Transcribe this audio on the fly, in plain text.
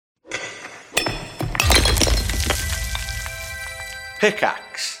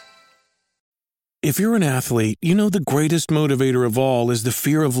Pickaxe. If you're an athlete, you know the greatest motivator of all is the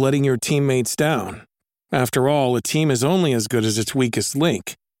fear of letting your teammates down. After all, a team is only as good as its weakest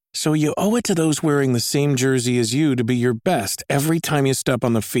link. So you owe it to those wearing the same jersey as you to be your best every time you step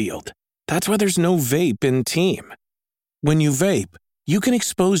on the field. That's why there's no vape in team. When you vape, you can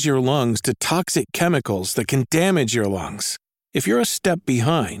expose your lungs to toxic chemicals that can damage your lungs. If you're a step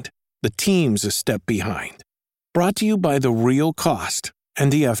behind, the team's a step behind. Brought to you by The Real Cost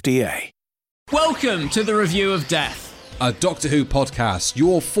and the FDA. Welcome to the Review of Death, a Doctor Who podcast,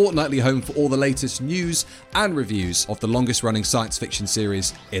 your fortnightly home for all the latest news and reviews of the longest-running science fiction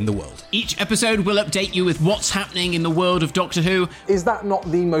series in the world. Each episode will update you with what's happening in the world of Doctor Who. Is that not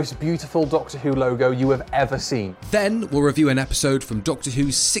the most beautiful Doctor Who logo you have ever seen? Then we'll review an episode from Doctor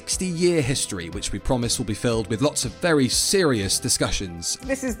Who's 60-year history, which we promise will be filled with lots of very serious discussions.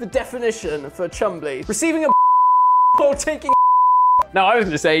 This is the definition for Chumbly. Receiving a or taking. No, I was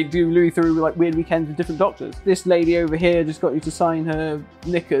going to say, do Louis through like weird weekends with different doctors. This lady over here just got you to sign her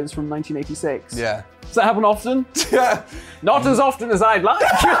knickers from 1986. Yeah. Does that happen often? Yeah. Not as often as I'd like.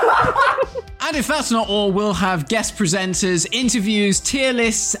 And if that's not all, we'll have guest presenters, interviews, tier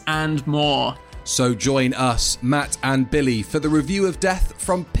lists, and more. So join us, Matt and Billy, for the Review of Death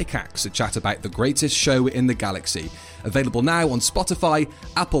from Pickaxe, a chat about the greatest show in the galaxy. Available now on Spotify,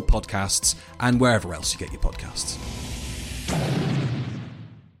 Apple Podcasts, and wherever else you get your podcasts.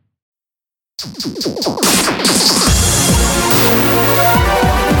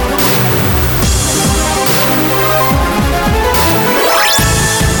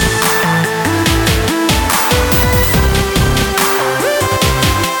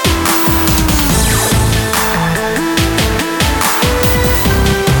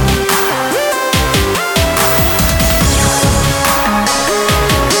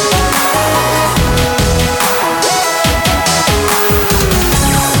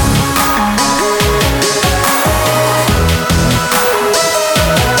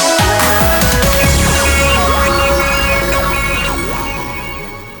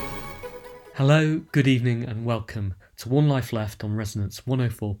 Hello, good evening and welcome to One Life Left on Resonance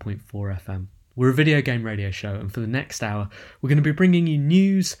 104.4 FM. We're a video game radio show, and for the next hour we're going to be bringing you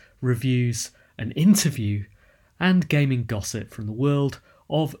news, reviews, an interview and gaming gossip from the world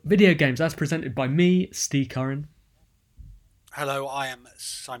of video games as presented by me, Steve Curran. Hello, I am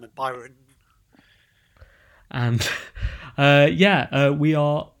Simon Byron. And we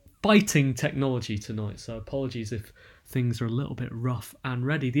are fighting technology tonight, so apologies if things are a little bit rough and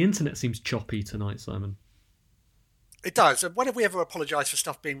ready. The internet seems choppy tonight, Simon. It does. And when have we ever apologised for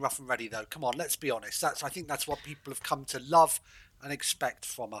stuff being rough and ready, though? Come on, let's be honest. I think that's what people have come to love and expect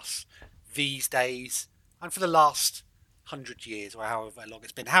from us these days and for the last 100 years or however long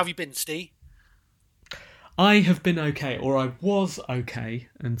it's been. How have you been, Steve? I have been okay, or I was okay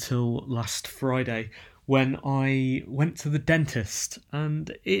until last Friday when I went to the dentist and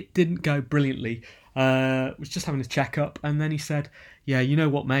it didn't go brilliantly. Was just having a checkup, and then he said, "Yeah, you know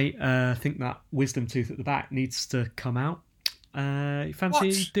what, mate? I think that wisdom tooth at the back needs to come out. You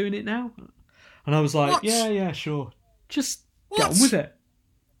fancy doing it now?" And I was like, What? "Yeah, sure. Just get on with it.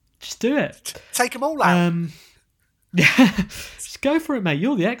 Just do it. Take them all out." Yeah, just go for it, mate.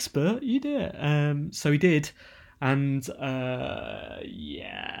 You're the expert. You do it." So he did, and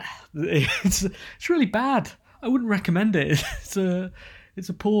it's really bad. I wouldn't recommend it. It's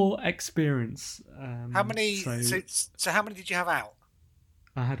a poor experience. How many? So how many did you have out?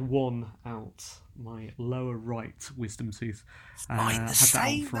 I had one out. My lower right wisdom tooth. Mine the same.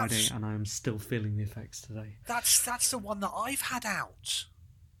 Had that on Friday, and I am still feeling the effects today. That's the one that I've had out.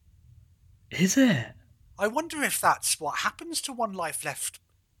 Is it? I wonder if that's what happens to One Life Left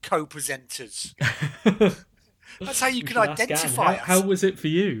co-presenters. That's how you can identify us. How was it for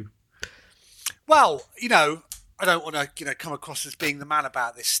you? Well, I don't want to, come across as being the man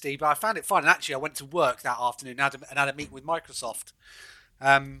about this, Steve, but I found it fun. And actually, I went to work that afternoon and had a meeting with Microsoft.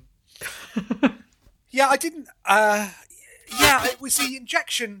 Yeah, I didn't. It was the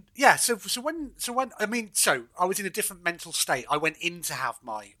injection. Yeah, so when I was in a different mental state. I went in to have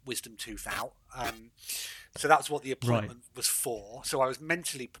my wisdom tooth out. So that's what the appointment was for. So I was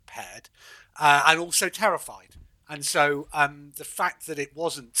mentally prepared and also terrified. And so the fact that it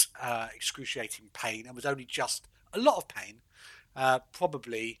wasn't excruciating pain and was only just a lot of pain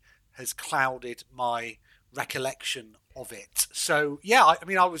probably has clouded my recollection of it. So yeah,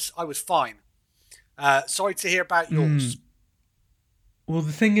 I was fine. Sorry to hear about yours. Well,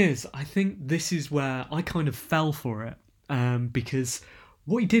 the thing is, I think this is where I kind of fell for it because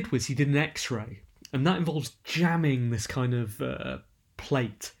what he did was he did an X-ray, and that involves jamming this kind of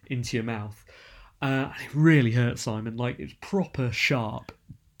plate into your mouth. And it really hurt, Simon. Like, it was proper sharp,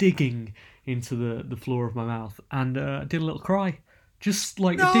 digging into the floor of my mouth. And I did a little cry. Just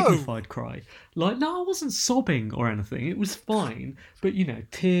like a dignified cry. Like, no, I wasn't sobbing or anything. It was fine. But,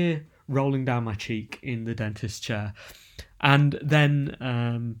 tear rolling down my cheek in the dentist chair. And then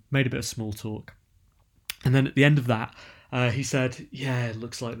made a bit of small talk. And then at the end of that, he said, yeah, it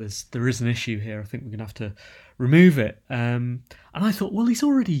looks like there is an issue here. I think we're going to have to remove it. And I thought, well, he's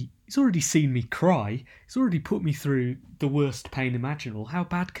already seen me cry. He's already put me through the worst pain imaginable. How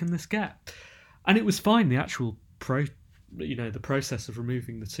bad can this get? And it was fine. The actual the process of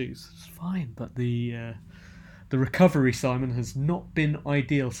removing the tooth was fine. But the recovery, Simon, has not been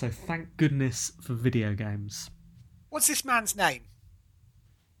ideal. So thank goodness for video games. What's this man's name?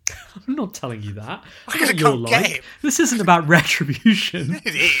 I'm not telling you that. I can't get him. This isn't about retribution.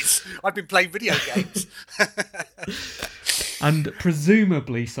 It is. I've been playing video games. And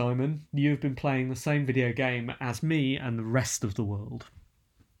presumably, Simon, you've been playing the same video game as me and the rest of the world.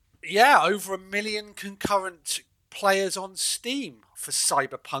 Yeah, over 1 million concurrent players on Steam for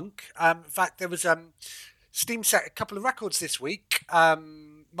Cyberpunk. In fact, there was Steam set a couple of records this week.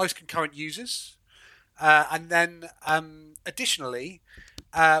 Most concurrent users. And then additionally,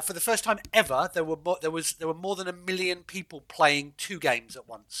 for the first time ever, there were more than 1 million people playing 2 games at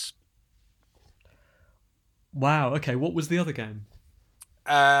once. Wow. Okay. What was the other game?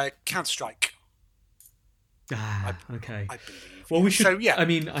 Counter-Strike. Okay. I believe. Well, we should. So, yeah. I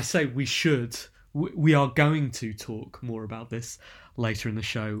mean, I say we should. We are going to talk more about this later in the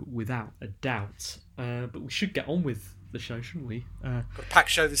show, without a doubt. But we should get on with the show, shouldn't we? Got a packed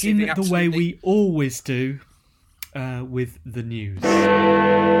show this evening. In the way we always do. With the news. One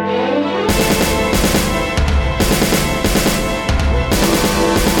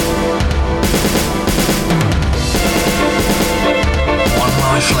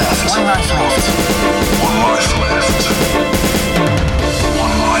life left. One life left. One life left.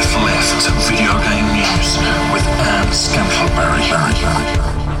 One life left. Video game news with Anne Scantleberry.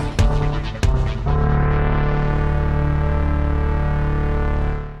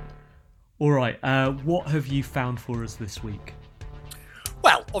 All right, what have you found for us this week?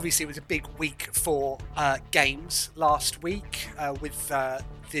 Well, obviously it was a big week for games last week with the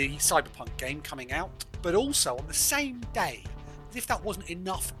Cyberpunk game coming out, but also on the same day, as if that wasn't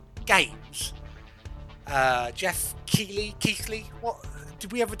enough games, Jeff Keighley, what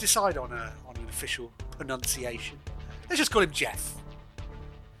did we ever decide on an official pronunciation? Let's just call him Jeff.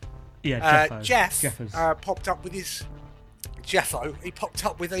 Yeah, Jeff popped up with his Jeffo. He popped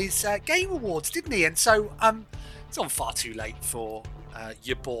up with his Game Awards, didn't he? And so it's on far too late for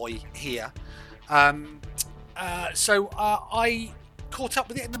your boy here. So I caught up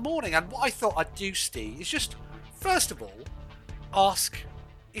with it in the morning, and what I thought I'd do, Steve, is just first of all ask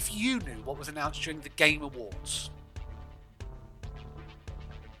if you knew what was announced during the Game Awards.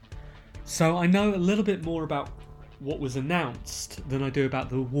 So I know a little bit more about what was announced than I do about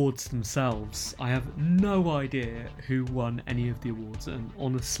the awards themselves. I have no idea who won any of the awards, and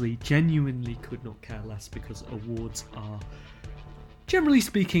honestly, genuinely could not care less, because awards are, generally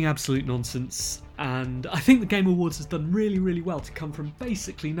speaking, absolute nonsense. And I think the Game Awards has done really, really well to come from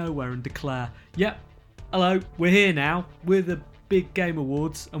basically nowhere and declare, yep, hello, we're here now, we're the big Game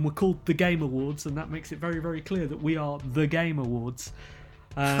Awards, and we're called the Game Awards, and that makes it very, very clear that we are the Game Awards.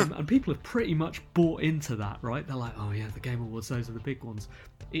 And people have pretty much bought into that, right? They're like, oh yeah, the Game Awards, those are the big ones.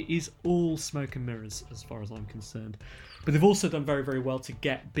 It is all smoke and mirrors as far as I'm concerned. But they've also done very, very well to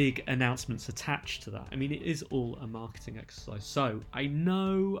get big announcements attached to that. I mean, it is all a marketing exercise. So I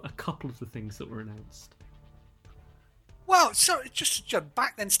know a couple of the things that were announced. Well, so just to jump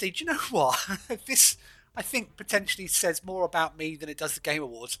back then, Steve, do you know what? This, I think, potentially says more about me than it does the Game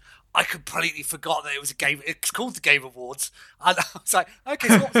Awards. I completely forgot that it was a game. It's called the Game Awards. And I was like, okay,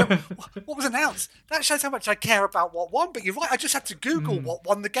 so what was announced? That shows how much I care about what won. But you're right, I just had to Google what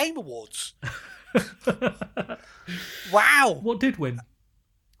won the Game Awards. Wow. What did win?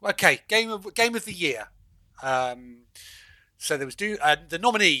 Okay, Game of the Year. So there was the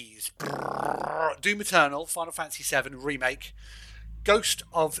nominees: Doom Eternal, Final Fantasy VII Remake, Ghost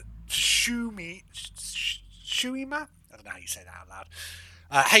of Tsushima. I don't know how you say that out loud.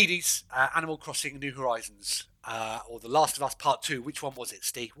 Hades, Animal Crossing, New Horizons, or The Last of Us Part 2. Which one was it,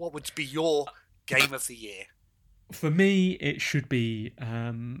 Steve? What would be your Game of the Year? For me, it should be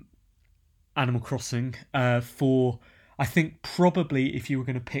Animal Crossing. For, I think, probably if you were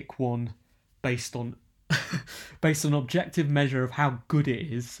going to pick one based on objective measure of how good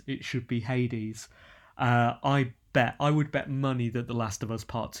it is, it should be Hades. I would bet money that The Last of Us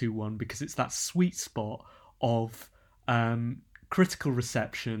Part 2 won, because it's that sweet spot of critical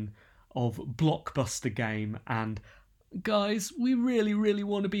reception, of blockbuster game and guys, we really, really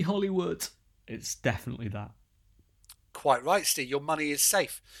want to be Hollywood. It's definitely that. Quite right, Steve. Your money is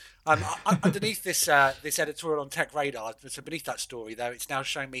safe. Underneath this editorial on Tech Radar, so beneath that story, though, it's now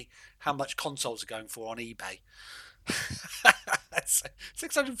showing me how much consoles are going for on eBay. That's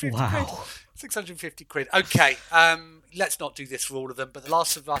 650 quid. 650 quid. Okay, let's not do this for all of them, but The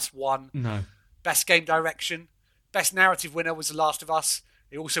Last of Us won. No. Best game direction. Best narrative winner was The Last of Us.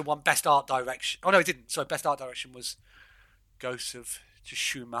 It also won Best Art Direction. Oh, no, it didn't. Sorry, Best Art Direction was Ghost of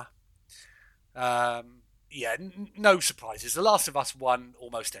Tsushima. No surprises. The Last of Us won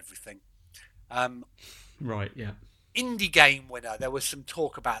almost everything. Right, yeah. Indie game winner. There was some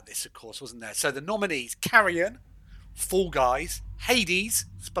talk about this, of course, wasn't there? So the nominees: Carrion, Fall Guys, Hades,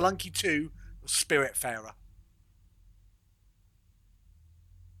 Spelunky 2, or Spiritfarer.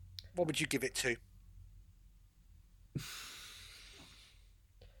 What would you give it to?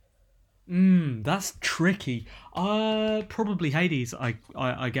 That's tricky. Probably Hades,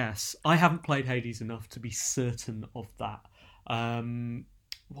 I guess. I haven't played Hades enough to be certain of that.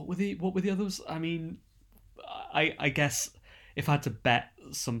 What were the others? I mean, I guess if I had to bet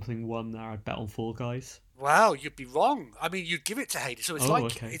something won there, I'd bet on Fall Guys. Wow, you'd be wrong. I mean, you'd give it to Hades. So it's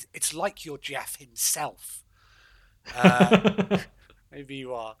okay. it's like you're Jeff himself. Maybe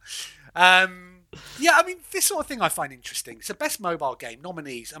you are. Yeah, I mean, this sort of thing I find interesting. So, best mobile game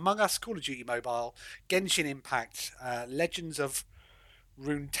nominees: Among Us, Call of Duty Mobile, Genshin Impact, Legends of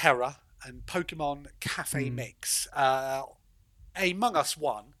Runeterra, and Pokemon Cafe Mix. Among Us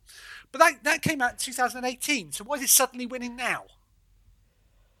won, but that came out in 2018. So why is it suddenly winning now?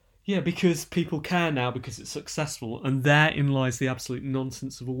 Yeah, because people care now because it's successful, and therein lies the absolute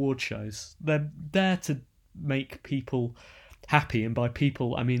nonsense of award shows. They're there to make people happy, and by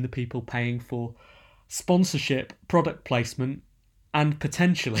people I mean the people paying for sponsorship, product placement, and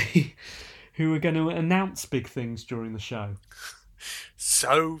potentially who are going to announce big things during the show.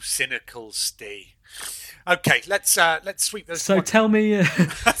 So cynical, Steve. Okay, let's sweep those. So tell me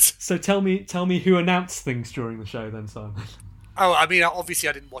who announced things during the show then, Simon. Oh, I mean, obviously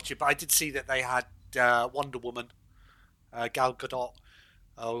I didn't watch it, but I did see that they had Wonder Woman, Gal Gadot.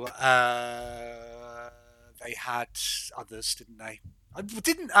 They had others, didn't they?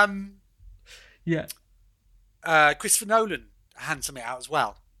 Yeah. Christopher Nolan hand something out as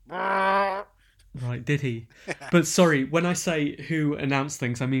well. Right, did he? But sorry, when I say who announced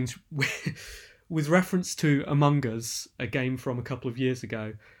things, I mean with reference to Among Us, a game from a couple of years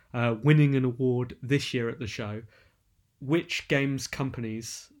ago, winning an award this year at the show. Which games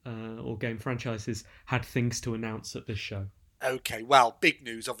companies or game franchises had things to announce at this show? Okay, well, big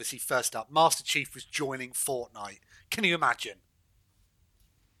news, obviously. First up, Master Chief was joining Fortnite. Can you imagine?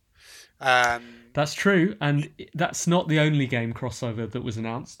 That's true, and that's not the only game crossover that was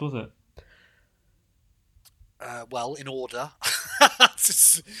announced, was it? Well, in order.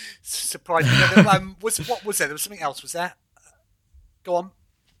 Surprisingly. What was there? There was something else, was there? Go on.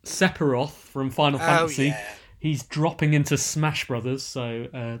 Sephiroth from Final Fantasy. Yeah. He's dropping into Smash Brothers, so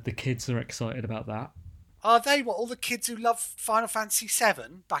the kids are excited about that. Are they all the kids who loved Final Fantasy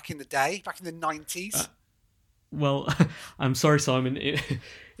VII back in the day, back in the 90s? Well, I'm sorry, Simon.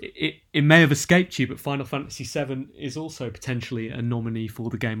 It may have escaped you, but Final Fantasy VII is also potentially a nominee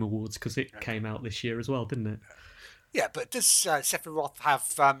for the Game Awards because it came out this year as well, didn't it? Yeah, but does Sephiroth have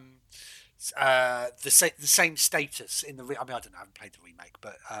the same status in the? I don't know. I haven't played the remake,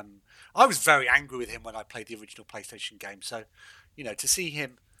 but I was very angry with him when I played the original PlayStation game. So, to see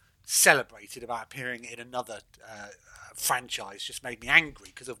him celebrated about appearing in another franchise just made me angry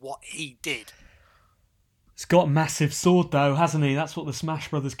because of what he did. He's got a massive sword though, hasn't he? That's what the Smash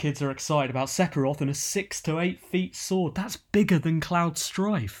Brothers kids are excited about. Sephiroth and a 6 to 8 feet sword. That's bigger than Cloud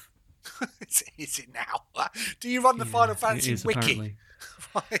Strife. Is it now? Do you run the Final Fantasy wiki? Apparently.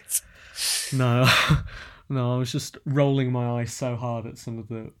 Right. No, I was just rolling my eyes so hard at some of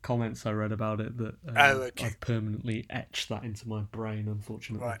the comments I read about it that I've permanently etched that into my brain,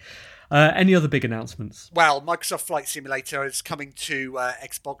 unfortunately. Right. Any other big announcements? Well, Microsoft Flight Simulator is coming to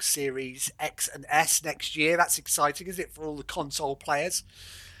Xbox Series X and S next year. That's exciting, isn't it, for all the console players?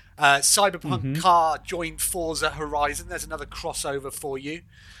 Cyberpunk Car joined Forza Horizon. There's another crossover for you.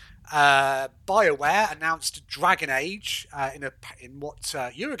 BioWare announced Dragon Age in what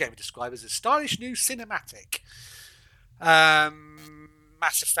Eurogamer would describe as a stylish new cinematic.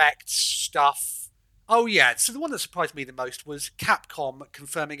 Mass Effect stuff. Oh yeah, so the one that surprised me the most was Capcom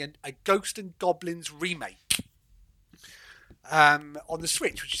confirming a Ghost and Goblins remake on the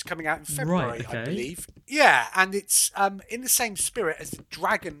Switch, which is coming out in February, I believe. Yeah, and it's in the same spirit as the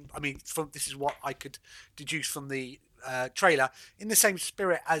Dragon. I mean, this is what I could deduce from the trailer, in the same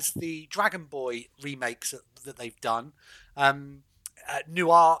spirit as the Dragon Boy remakes that they've done.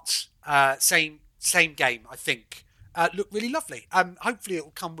 New art, same game, I think. Look really lovely. Hopefully it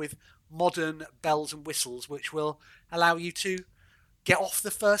will come with modern bells and whistles, which will allow you to get off the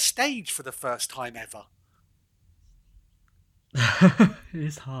first stage for the first time ever. It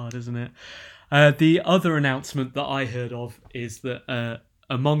is hard, isn't it? The other announcement that I heard of is that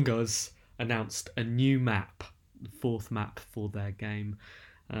Among Us announced a new map, the fourth map for their game.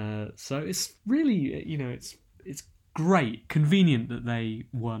 So it's really, it's great, convenient that they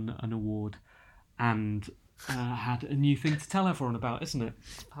won an award and had a new thing to tell everyone about, isn't it?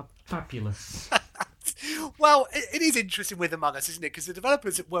 It's fabulous. Well, it is interesting with Among Us, isn't it? Because the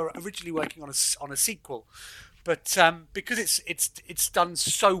developers were originally working on a sequel, but because it's done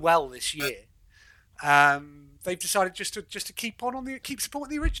so well this year, they've decided just to keep supporting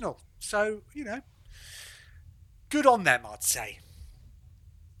the original. So good on them, I'd say.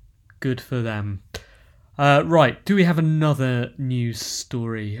 Good for them. Right, do we have another news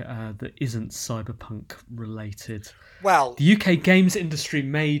story that isn't cyberpunk related? Well, the UK games industry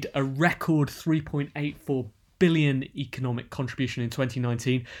made a record 3.84 billion economic contribution in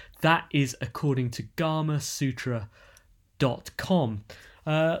 2019. That is according to GammaSutra.com.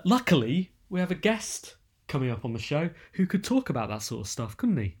 Luckily, we have a guest coming up on the show who could talk about that sort of stuff,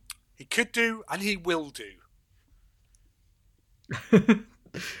 couldn't he? He could do, and he will do.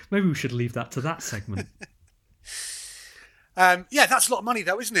 Maybe we should leave that to that segment. Yeah, that's a lot of money,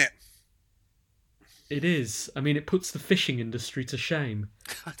 though, isn't it? It is. I mean, it puts the fishing industry to shame.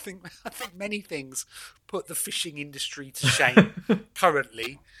 I think many things put the fishing industry to shame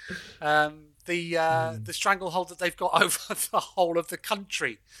currently. The stranglehold that they've got over the whole of the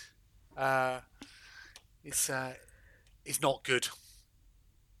country is not good.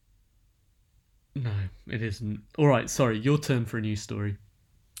 No, it isn't. All right, sorry, your turn for a news story.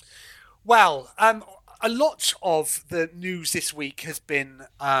 Well, a lot of the news this week has been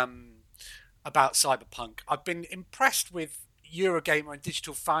about Cyberpunk. I've been impressed with Eurogamer and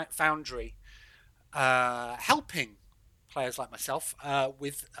Digital Foundry helping players like myself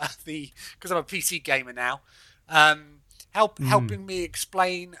with because I'm a PC gamer now, helping me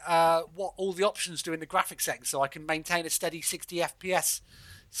explain what all the options do in the graphics settings so I can maintain a steady 60 FPS.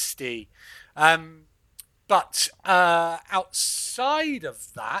 But outside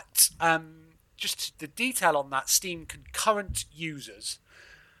of that, just the detail on that, Steam concurrent users,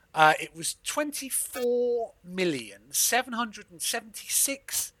 it was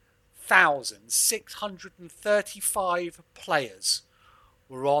 24,776,635 players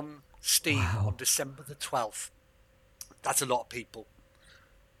were on Steam on December the 12th. That's a lot of people.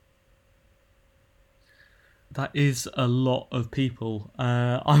 That is a lot of people.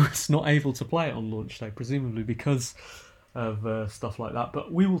 I was not able to play it on launch day, presumably because of stuff like that.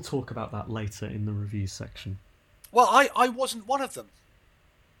 But we will talk about that later in the review section. Well, I wasn't one of them.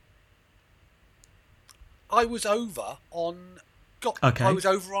 I was over on GOG. Okay. I was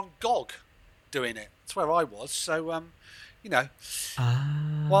over on GOG doing it. That's where I was. So,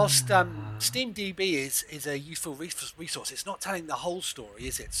 whilst SteamDB is a useful resource, it's not telling the whole story,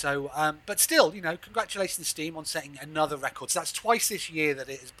 is it? So, but still, congratulations Steam on setting another record. So that's twice this year that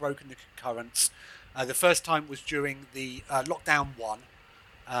it has broken the concurrence. The first time was during the Lockdown 1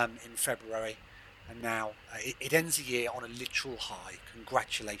 in February, and now it ends the year on a literal high.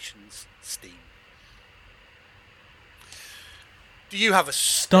 Congratulations, Steam. Do you have a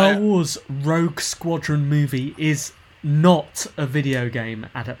Star Wars Rogue Squadron movie is not a video game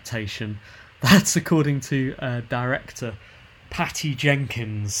adaptation. That's according to director Patty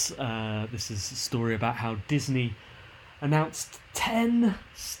Jenkins. This is a story about how Disney announced 10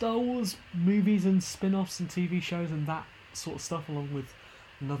 Star Wars movies and spin-offs and TV shows and that sort of stuff, along with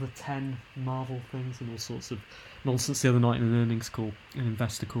another 10 Marvel things and all sorts of nonsense the other night in an earnings call, an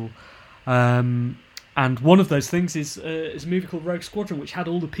investor call. And one of those things is a movie called Rogue Squadron, which had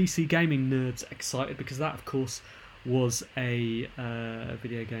all the PC gaming nerds excited because that, of course, was a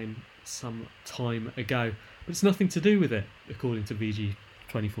video game some time ago. But it's nothing to do with it, according to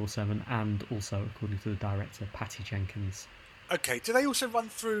VG247 and also according to the director, Patty Jenkins. Okay, do they also run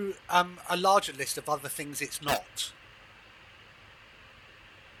through a larger list of other things it's not?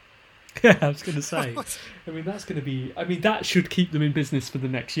 Yeah, I was going to say. I mean, that's going to be... I mean, that should keep them in business for the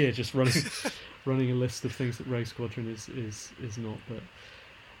next year, just running a list of things that Rogue Squadron is not. But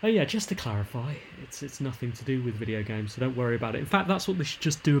yeah, just to clarify, it's nothing to do with video games, so don't worry about it. In fact, that's what they should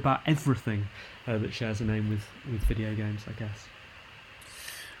just do about everything that shares a name with video games, I guess.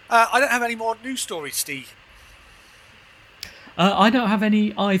 I don't have any more news stories, Steve. I don't have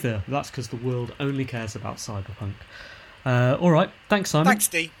any either. That's because the world only cares about Cyberpunk. All right, thanks, Simon. Thanks,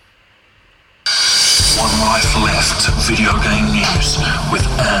 Dee. One Life Left video game news with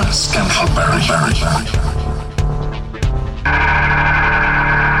Anne Scantleberry.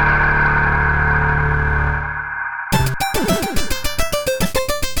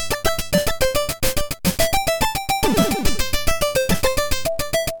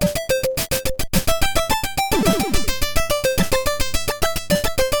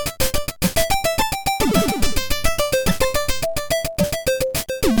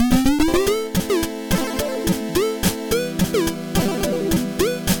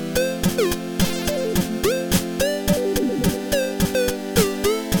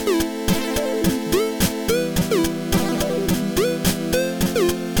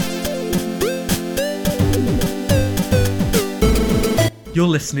 You're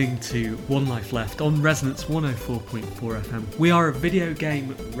listening to One Life Left on Resonance 104.4 FM. We are a video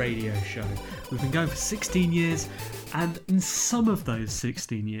game radio show. We've been going for 16 years, and in some of those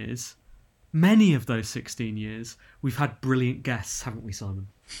 16 years, many of those 16 years, we've had brilliant guests, haven't we, Simon?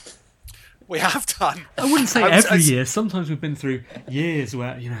 We have done. I wouldn't say every year. Sometimes we've been through years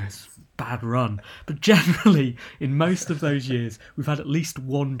where, it's a bad run. But generally, in most of those years, we've had at least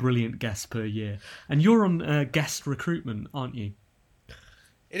one brilliant guest per year. And you're on guest recruitment, aren't you?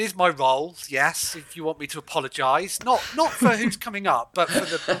 It is my role, yes, if you want me to apologise. Not for who's coming up, but for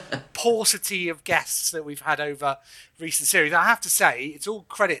the paucity of guests that we've had over recent series. I have to say, it's all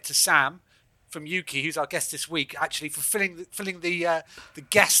credit to Sam from Yuki, who's our guest this week, actually for filling the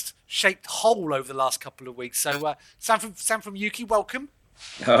guest-shaped hole over the last couple of weeks. So, Sam from Yuki, welcome.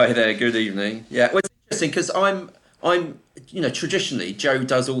 Hi there, good evening. Yeah, well, it's interesting because I'm traditionally Joe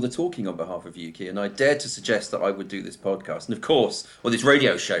does all the talking on behalf of Yuki, and I dared to suggest that I would do this podcast, and of course, or this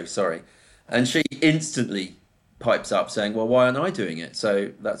radio show, sorry, and she instantly pipes up saying, "Well, why aren't I doing it?"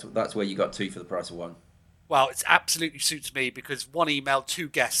 So that's where you got two for the price of one. Well, it absolutely suits me because one email, two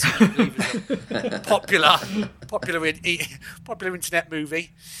guests, which I believe is a popular internet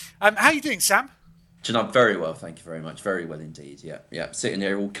movie. How are you doing, Sam? I'm very well, thank you very much. Very well indeed. Yeah. Sitting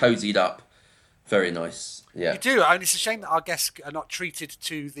here all cozied up. Very nice. Yeah. You do, and it's a shame that our guests are not treated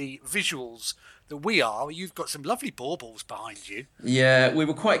to the visuals that we are. You've got some lovely baubles behind you. Yeah, we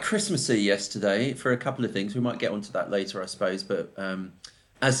were quite Christmassy yesterday for a couple of things. We might get onto that later, I suppose. But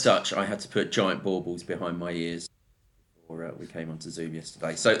as such, I had to put giant baubles behind my ears before we came onto Zoom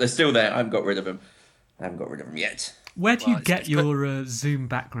yesterday. So they're still there. I haven't got rid of them. Yet. Where do you get your Zoom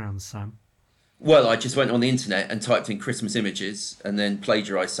backgrounds, Sam? Well, I just went on the internet and typed in Christmas images and then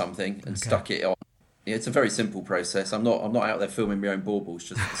plagiarised something and stuck it on. Yeah, it's a very simple process. I'm not out there filming my own baubles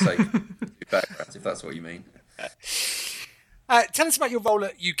just for the sake of backgrounds, if that's what you mean. Tell us about your role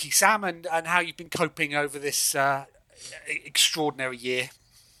at Yuki, Sam, and how you've been coping over this extraordinary year.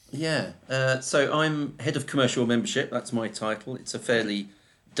 Yeah, so I'm head of commercial membership. That's my title. It's a fairly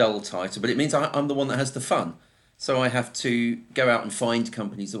dull title, but it means I'm the one that has the fun. So I have to go out and find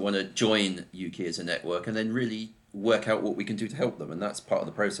companies that want to join Yuki as a network and then really work out what we can do to help them. And that's part of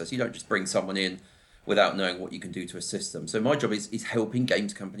the process. You don't just bring someone in without knowing what you can do to assist them. So my job is helping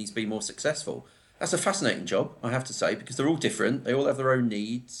games companies be more successful. That's a fascinating job, I have to say, because they're all different. They all have their own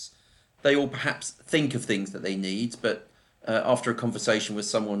needs. They all perhaps think of things that they need, but after a conversation with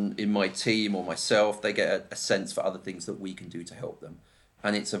someone in my team or myself, they get a sense for other things that we can do to help them.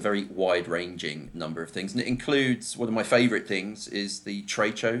 And it's a very wide-ranging number of things. And it includes, one of my favourite things is the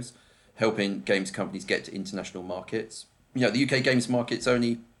trade shows, helping games companies get to international markets. The UK games market's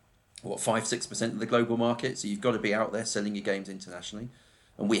only, 5-6% of the global market. So you've got to be out there selling your games internationally.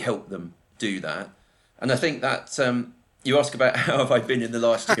 And we help them do that. And I think that you ask about how have I been in the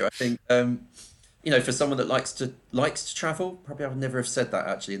last year. I think, for someone that likes to travel, probably I would never have said that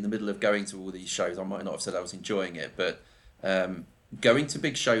actually in the middle of going to all these shows. I might not have said I was enjoying it, but going to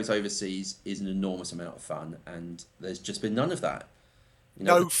big shows overseas is an enormous amount of fun, and there's just been none of that.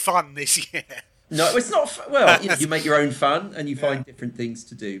 No fun this year. No, it's not. Well, you make your own fun and you find different things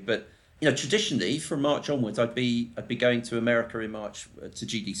to do. But traditionally from March onwards, I'd be going to America in March to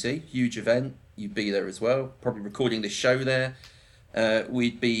GDC, huge event. You'd be there as well, probably recording this show there.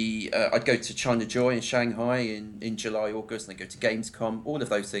 I'd go to China Joy in Shanghai in July, August, and then go to Gamescom. All of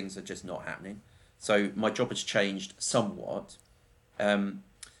those things are just not happening. So my job has changed somewhat.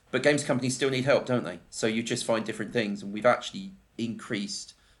 But games companies still need help, don't they? So you just find different things, and we've actually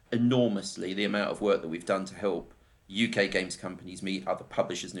increased enormously the amount of work that we've done to help UK games companies meet other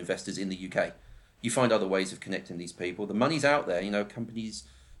publishers and investors in the UK. You find other ways of connecting these people. The money's out there, companies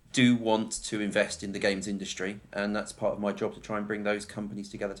do want to invest in the games industry, and that's part of my job to try and bring those companies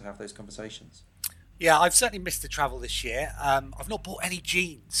together to have those conversations. Yeah, I've certainly missed the travel this year. I've not bought any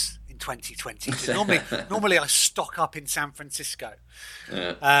jeans in 2020. 'Cause normally I stock up in San Francisco.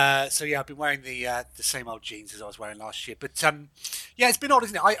 Yeah. So yeah, I've been wearing the same old jeans as I was wearing last year. But yeah, it's been odd,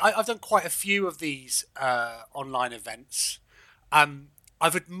 isn't it? I've done quite a few of these online events.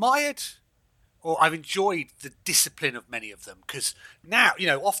 I've admired or I've enjoyed the discipline of many of them because now,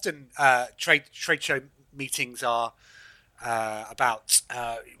 often trade show meetings are about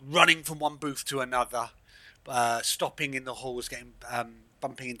running from one booth to another, stopping in the halls, getting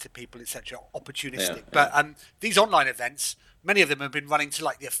bumping into people, etc. Opportunistic. Yeah. But these online events, many of them have been running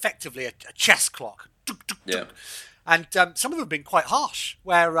to effectively a chess clock. Yeah. And some of them have been quite harsh,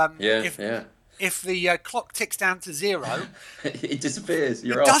 where if the clock ticks down to 0, it disappears.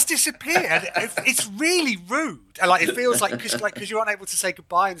 It does disappear. And it's really rude. And it feels because you're unable to say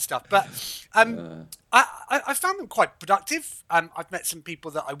goodbye and stuff. But I found them quite productive. I've met some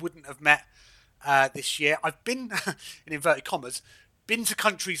people that I wouldn't have met this year. I've been, in inverted commas, been to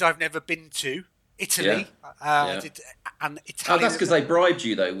countries I've never been to. Italy, I did, and Italian. Oh, that's because they bribed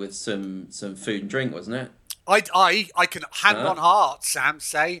you though with some food and drink, wasn't it? I can hand on heart, Sam,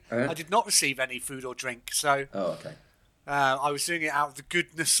 say I did not receive any food or drink. So, okay. I was doing it out of the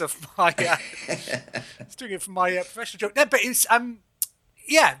goodness of my. I was doing it for my professional job. No, but it's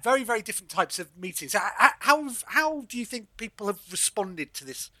very, very different types of meetings. How do you think people have responded to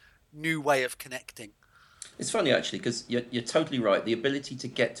this new way of connecting? It's funny actually because you're totally right. The ability to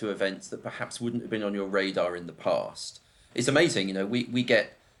get to events that perhaps wouldn't have been on your radar in the past is amazing. We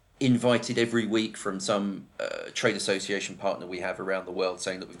get invited every week from some trade association partner we have around the world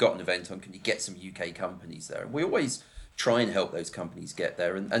saying that we've got an event on, can you get some UK companies there? And we always try and help those companies get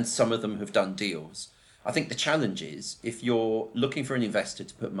there, and some of them have done deals. I think the challenge is if you're looking for an investor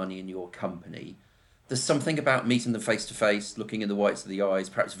to put money in your company, there's something about meeting them face to face, looking in the whites of the eyes,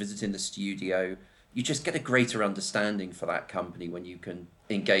 perhaps visiting the studio. You just get a greater understanding for that company when you can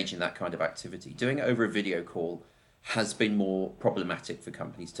engage in that kind of activity. Doing it over a video call has been more problematic for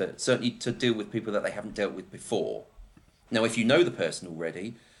companies certainly to deal with people that they haven't dealt with before. Now, if you know the person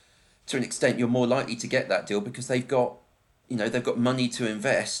already, to an extent, you're more likely to get that deal because they've got money to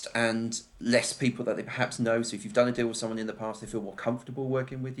invest and less people that they perhaps know. So if you've done a deal with someone in the past, they feel more comfortable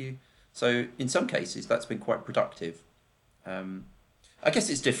working with you. So in some cases, that's been quite productive. I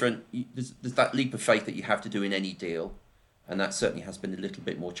guess it's different. There's that leap of faith that you have to do in any deal. And that certainly has been a little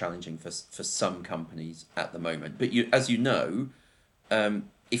bit more challenging for some companies at the moment. But as you know,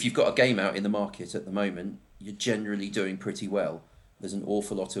 if you've got a game out in the market at the moment, you're generally doing pretty well. There's an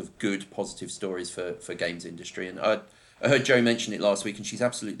awful lot of good, positive stories for games industry. And I heard Jo mention it last week, and she's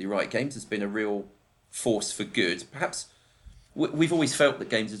absolutely right. Games has been a real force for good. Perhaps we've always felt that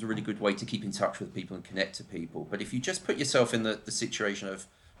games is a really good way to keep in touch with people and connect to people. But if you just put yourself in the situation of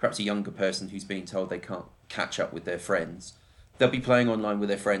perhaps a younger person who's being told they can't catch up with their friends, they'll be playing online with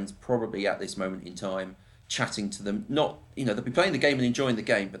their friends probably at this moment in time, chatting to them. They'll be playing the game and enjoying the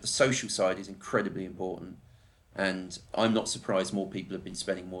game, but the social side is incredibly important. And I'm not surprised more people have been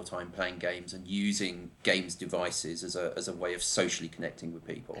spending more time playing games and using games devices as a way of socially connecting with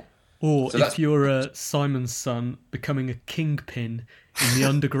people. Or if you're Simon's son, becoming a kingpin in the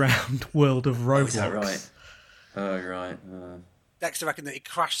underground world of Roblox. Oh, is that right? Oh, right. Dexter reckoned that he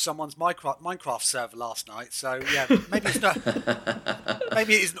crashed someone's Minecraft server last night. So yeah, maybe it's not.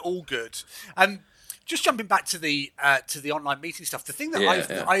 Maybe it isn't all good. Just jumping back to the online meeting stuff. The thing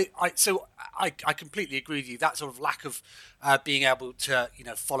that I completely agree with you. That sort of lack of being able to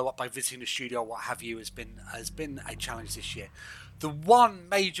follow up by visiting the studio or what have you has been a challenge this year. The one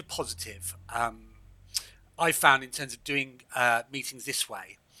major positive I found in terms of doing meetings this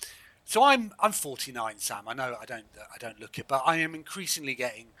way. So I'm 49, Sam. I know I don't look it, but I am increasingly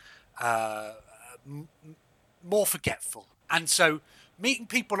getting more forgetful. And so meeting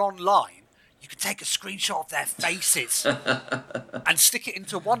people online, you can take a screenshot of their faces and stick it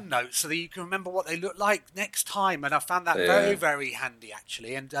into OneNote so that you can remember what they look like next time. And I found that very, very handy,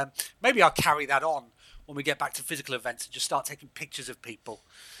 actually. And maybe I'll carry that on when we get back to physical events and just start taking pictures of people.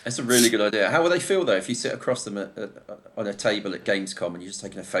 That's a really good idea. How will they feel, though, if you sit across them on a table at Gamescom and you're just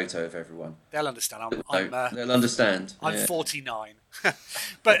taking a photo of everyone? They'll understand. They'll understand. I'm 49.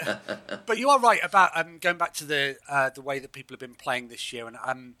 But you are right about going back to the way that people have been playing this year.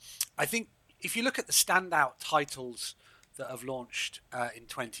 And I think if you look at the standout titles that have launched in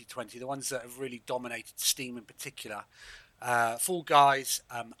 2020, the ones that have really dominated Steam in particular, Fall Guys,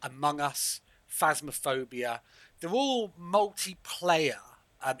 Among Us, Phasmophobia, they're all multiplayer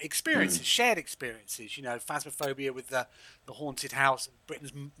experiences, shared experiences. Phasmophobia with the haunted house,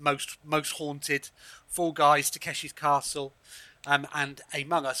 Britain's most haunted. Fall Guys, Takeshi's Castle. and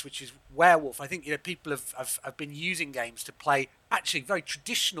Among Us, which is Werewolf. I think people have been using games to play actually very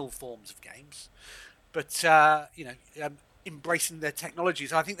traditional forms of games, but embracing their technology.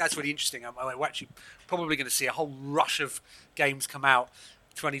 So I think that's really interesting. We're actually probably going to see a whole rush of games come out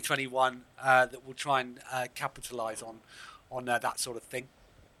 2021 that will try and capitalise on that sort of thing.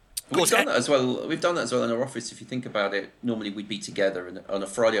 We've done that as well. We've done that as well in our office. If you think about it, normally we'd be together, and on a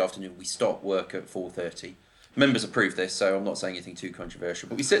Friday afternoon we stop work at 4:30. Members approve this, so I'm not saying anything too controversial.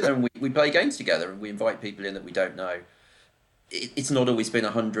 But we sit there and we play games together, and we invite people in that we don't know. It's not always been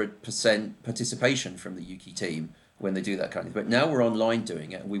 100% participation from the Yuki team when they do that kind of thing. But now we're online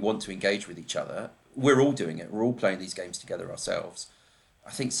doing it, and we want to engage with each other. We're all doing it. We're all playing these games together ourselves.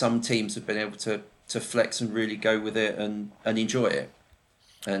 I think some teams have been able to flex and really go with it and enjoy it.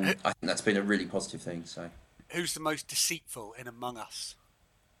 And I think that's been a really positive thing. So, who's the most deceitful in Among Us?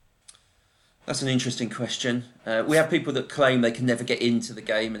 That's an interesting question. We have people that claim they can never get into the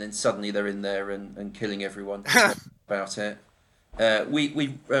game, and then suddenly they're in there and killing everyone about it.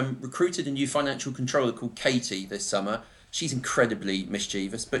 We recruited a new financial controller called Katie this summer. She's incredibly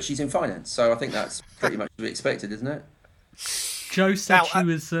mischievous, but she's in finance, so I think that's pretty much to be expected, isn't it? Jo said she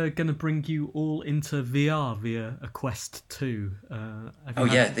was going to bring you all into VR via a Quest 2.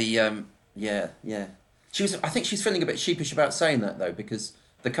 She was. I think she's feeling a bit sheepish about saying that though, because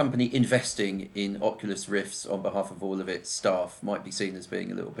the company investing in Oculus Rifts on behalf of all of its staff might be seen as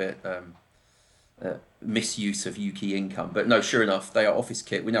being a little bit misuse of Yuki income. But no, sure enough, they are Office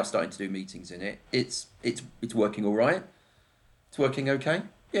Kit. We're now starting to do meetings in it. It's working all right. It's working okay.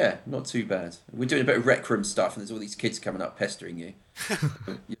 Yeah, not too bad. We're doing a bit of rec room stuff, and there's all these kids coming up pestering you. You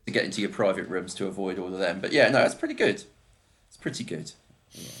have to get into your private rooms to avoid all of them. But yeah, no, it's pretty good. It's pretty good.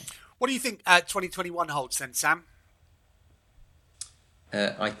 Yeah. What do you think 2021 holds then, Sam?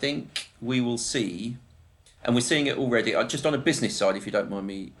 I think we will see, and we're seeing it already, just on a business side, if you don't mind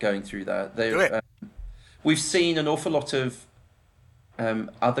me going through that. Do it. We've seen an awful lot of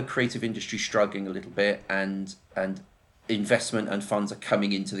other creative industries struggling a little bit, and investment and funds are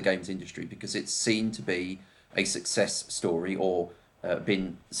coming into the games industry because it's seen to be a success story, or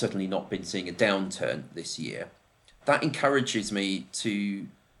certainly not been seeing a downturn this year. That encourages me to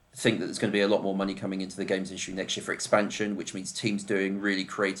think that there's going to be a lot more money coming into the games industry next year for expansion, which means teams doing really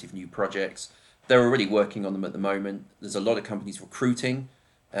creative new projects. They're already working on them at the moment. There's a lot of companies recruiting,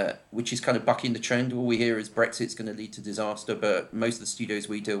 which is kind of bucking the trend. All we hear is Brexit's going to lead to disaster, but most of the studios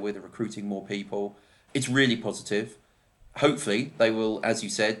we deal with are recruiting more people. It's really positive. Hopefully they will, as you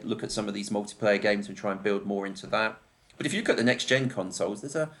said, look at some of these multiplayer games and try and build more into that. But if you look at the next gen consoles,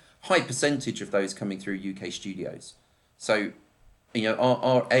 there's a high percentage of those coming through UK studios. So,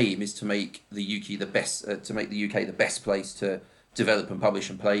 our aim is to make the UK the best, the best place to develop and publish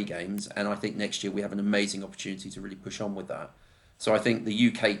and play games. And I think next year we have an amazing opportunity to really push on with that. So I think the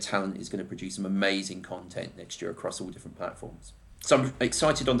UK talent is going to produce some amazing content next year across all different platforms. So I'm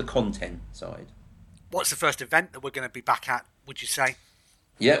excited on the content side. What's the first event that we're going to be back at, would you say?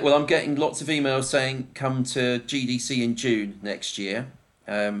 Yeah, well, I'm getting lots of emails saying come to GDC in June next year.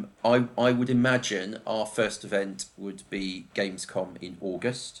 I would imagine our first event would be Gamescom in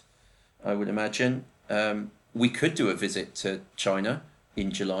August, I would imagine. We could do a visit to China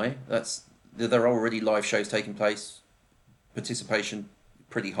in July. There are already live shows taking place, participation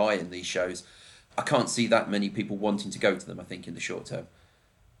pretty high in these shows. I can't see that many people wanting to go to them, I think, in the short term.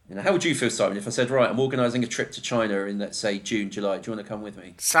 How would you feel, Simon, if I said, right, I'm organising a trip to China in, let's say, June, July. Do you want to come with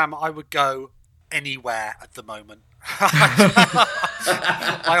me? Sam, I would go anywhere at the moment. I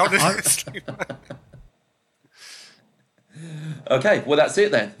honestly... Okay, well, that's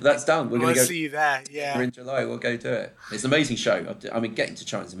it then. That's done. We'll see you there, yeah. We're in July, we'll go do it. It's an amazing show. I mean, getting to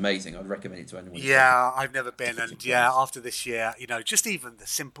China is amazing. I'd recommend it to anyone. Yeah, I've never been. And yeah, after this year, just even the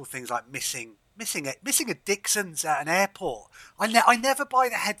simple things like missing a Dixon's at an airport. I never buy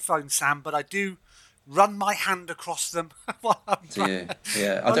the headphones, Sam, but I do run my hand across them.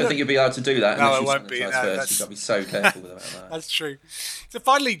 Yeah, I don't think you'll be able to do that. No, I won't be. You've got to be so careful about that. That's true. So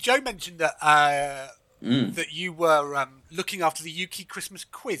finally, Jo mentioned that that you were looking after the Yuki Christmas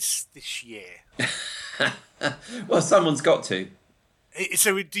quiz this year. Well, someone's got to.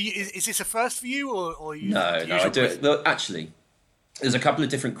 So is this a first for you, or you? No, I do it. Well, actually, there's a couple of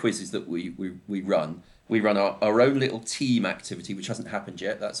different quizzes that we run. We run our own little team activity, which hasn't happened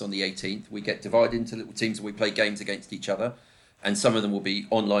yet. That's on the 18th. We get divided into little teams and we play games against each other. And some of them will be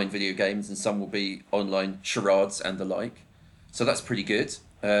online video games and some will be online charades and the like. So that's pretty good.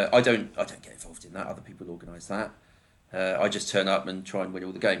 I don't get involved in that. Other people organise that. I just turn up and try and win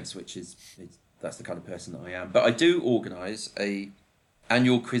all the games, that's the kind of person that I am. But I do organise a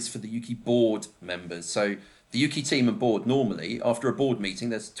annual quiz for the Yuki board members. So the UK team and board normally, after a board meeting,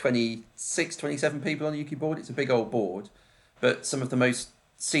 there's 26, 27 people on the UK board. It's a big old board. But some of the most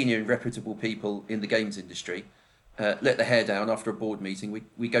senior and reputable people in the games industry let their hair down after a board meeting.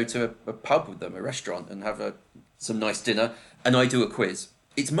 We go to a pub with them, a restaurant, and have some nice dinner. And I do a quiz.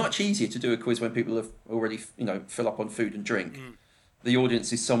 It's much easier to do a quiz when people have already, fill up on food and drink. The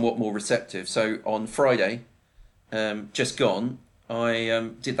audience is somewhat more receptive. So on Friday, just gone,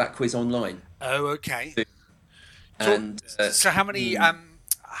 I did that quiz online. Oh, okay. And so how many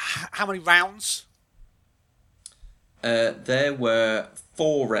rounds? There were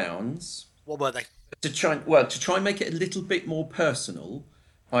 4 rounds. What were they? To try and make it a little bit more personal,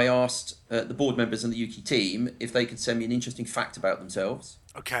 I asked the board members and the UK team if they could send me an interesting fact about themselves.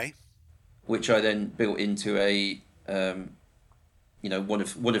 Okay. Which I then built into a,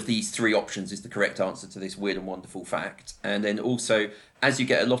 one of these 3 options is the correct answer to this weird and wonderful fact. And then also, as you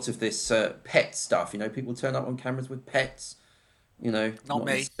get a lot of this pet stuff, people turn up on cameras with pets. Not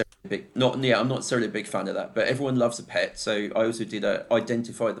me. I'm not necessarily a big fan of that, but everyone loves a pet. So I also did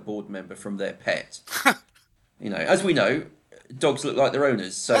identify the board member from their pet. As we know, dogs look like their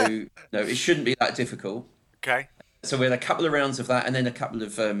owners, so it shouldn't be that difficult. Okay. So we had a couple of rounds of that, and then a couple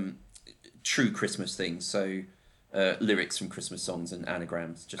of true Christmas things. So lyrics from Christmas songs and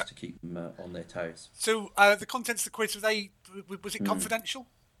anagrams, just to keep them on their toes. So the contents of the quiz, was it confidential?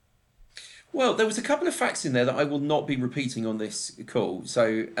 Well, there was a couple of facts in there that I will not be repeating on this call.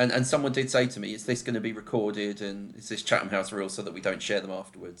 So, and someone did say to me, "Is this going to be recorded? And is this Chatham House rule so that we don't share them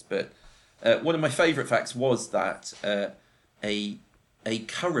afterwards?" But one of my favourite facts was that a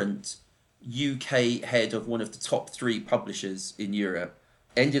current UK head of one of the top 3 publishers in Europe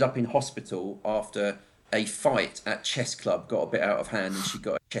ended up in hospital after a fight at chess club got a bit out of hand and she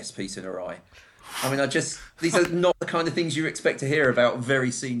got a chess piece in her eye. I mean, these are not the kind of things you expect to hear about very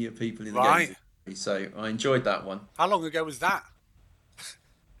senior people in the games industry, so I enjoyed that one. How long ago was that?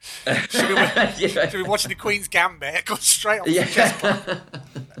 Should be watching the Queen's Gambit. It got straight on the chess club.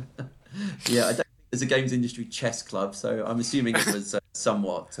 Yeah, I don't think there's a games industry chess club, so I'm assuming it was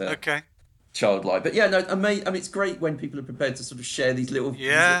somewhat okay. Childlike. But yeah, no, I mean, it's great when people are prepared to sort of share these little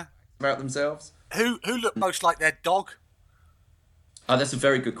things about themselves. Who looked most like their dog? Oh, that's a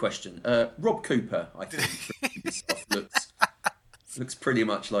very good question. Rob Cooper, I think, looks pretty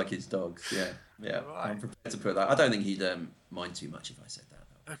much like his dogs. Yeah. Right. I'm prepared to put that. I don't think he'd mind too much if I said that.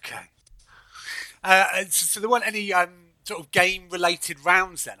 Okay. So there weren't any sort of game-related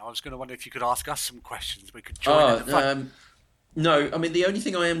rounds then? I was going to wonder if you could ask us some questions. We could join in the fun. No, I mean, the only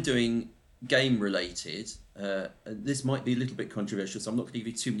thing I am doing game-related, this might be a little bit controversial, so I'm not going to give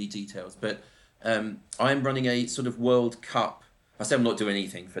you too many details, but I am running a sort of World Cup. I say I'm not doing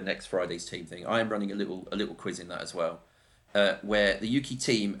anything for next Friday's team thing. I am running a little quiz in that as well, where the UK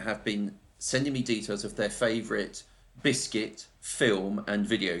team have been sending me details of their favourite biscuit, film and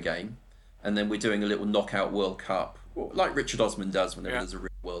video game, and then we're doing a little knockout World Cup, like Richard Osman does whenever there's a real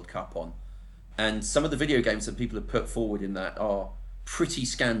World Cup on. And some of the video games that people have put forward in that are pretty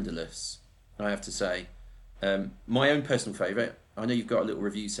scandalous, I have to say. My own personal favourite, I know you've got a little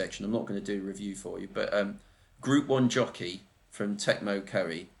review section, I'm not going to do a review for you, but Group 1 Jockey from Tecmo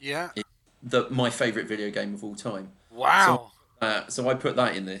Koei is my favourite video game of all time. Wow. So I put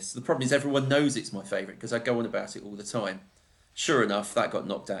that in this. The problem is everyone knows it's my favourite because I go on about it all the time. Sure enough, that got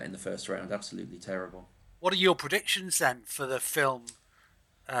knocked out in the first round. Absolutely terrible. What are your predictions then for the film?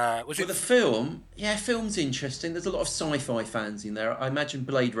 The film? Yeah, film's interesting. There's a lot of sci-fi fans in there. I imagine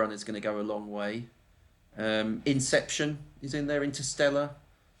Blade Runner's going to go a long way. Inception is in there, Interstellar.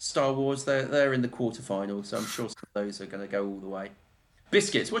 Star Wars, they're in the quarterfinals, so I'm sure some of those are going to go all the way.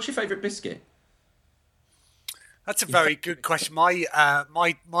 Biscuits, what's your favourite biscuit? That's a very good question. My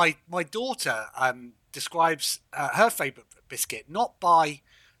daughter describes her favourite biscuit not by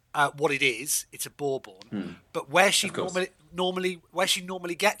what it is, it's a bourbon, but where she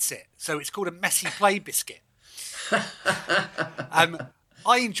normally gets it. So it's called a messy play biscuit.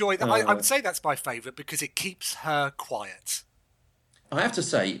 I enjoy that. I would say that's my favourite because it keeps her quiet. I have to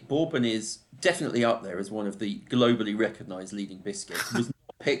say, bourbon is definitely up there as one of the globally recognised leading biscuits. It was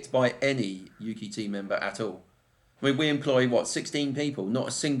not picked by any UK team member at all. I mean, we employ, 16 people? Not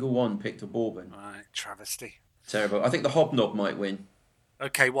a single one picked a bourbon. Right, travesty. Terrible. I think the Hobnob might win.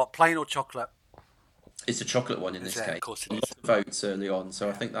 Okay, what, plain or chocolate? It's a chocolate one in this case. Of course it is. A lot of votes early on, so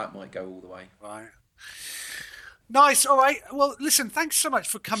I think that might go all the way. Right. Nice. All right. Well, listen. Thanks so much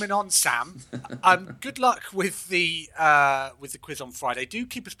for coming on, Sam. Good luck with the quiz on Friday. Do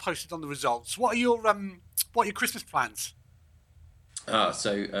keep us posted on the results. What are your Christmas plans?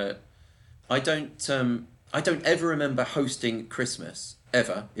 I don't ever remember hosting Christmas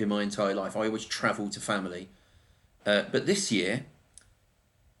ever in my entire life. I always travel to family. But this year,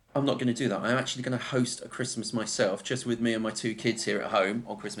 I'm not going to do that. I'm actually going to host a Christmas myself, just with me and my 2 kids here at home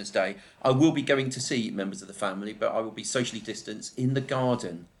on Christmas Day. I will be going to see members of the family, but I will be socially distanced in the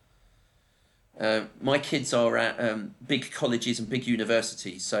garden. My kids are at big colleges and big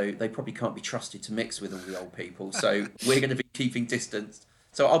universities, so they probably can't be trusted to mix with all the old people. So we're going to be keeping distance.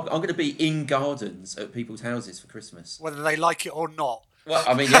 So I'm going to be in gardens at people's houses for Christmas. Whether they like it or not. Well,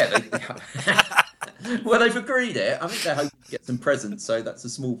 I mean, yeah. Well, they've agreed it. I think they're hoping to get some presents, so that's a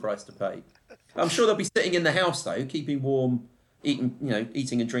small price to pay. I'm sure they'll be sitting in the house, though, keeping warm,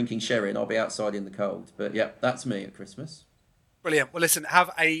 eating and drinking sherry, and I'll be outside in the cold. But yeah, that's me at Christmas. Brilliant. Well, listen, have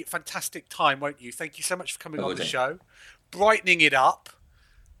a fantastic time, won't you? Thank you so much for coming on the show, brightening it up.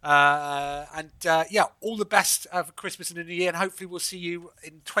 And all the best for Christmas and the New Year, and hopefully we'll see you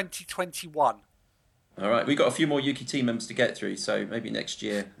in 2021. All right, we've got a few more UK team members to get through, so maybe next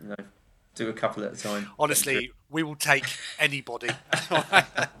year, do a couple at a time. Honestly, we will take anybody.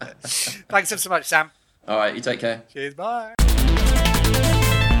 Thanks ever so much, Sam. All right, you take care. Cheers, bye.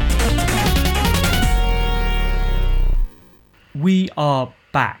 We are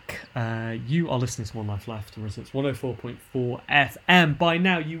back. You are listening to One Life Left, or it's 104.4 FM. By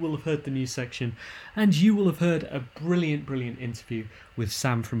now, you will have heard the news section, and you will have heard a brilliant interview with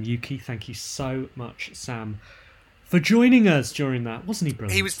Sam from Yuki. Thank you so much, Sam, for joining us during that. Wasn't he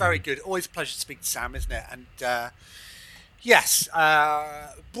brilliant? He was very good. Always a pleasure to speak to Sam, isn't it? And yes,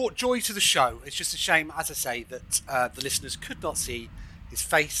 brought joy to the show. It's just a shame, as I say, that the listeners could not see his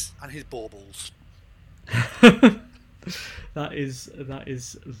face and his baubles. That is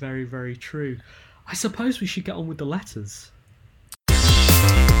very, very true. I suppose we should get on with the letters.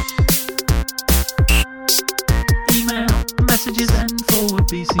 Email, messages, and forward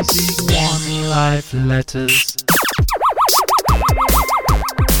BCC. One Life letters.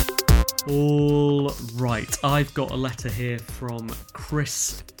 All right, I've got a letter here from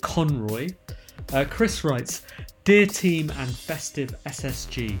Chris Conroy. Chris writes, "Dear team and festive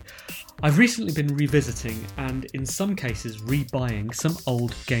SSG, I've recently been revisiting and in some cases rebuying some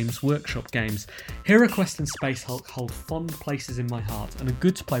old Games Workshop games. Hero Quest and Space Hulk hold fond places in my heart and are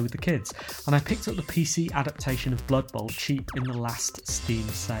good to play with the kids, and I picked up the PC adaptation of Blood Bowl cheap in the last Steam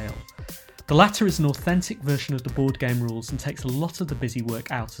sale. The latter is an authentic version of the board game rules and takes a lot of the busy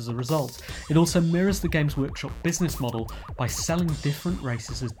work out as a result. It also mirrors the Games Workshop business model by selling different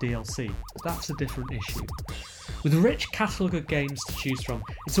races as DLC. That's a different issue. With a rich catalogue of games to choose from,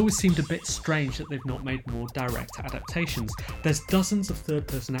 it's always seemed a bit strange that they've not made more direct adaptations. There's dozens of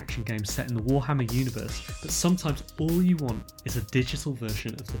third-person action games set in the Warhammer universe, but sometimes all you want is a digital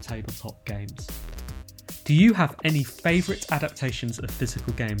version of the tabletop games. Do you have any favourite adaptations of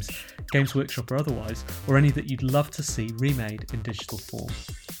physical games, Games Workshop or otherwise, or any that you'd love to see remade in digital form?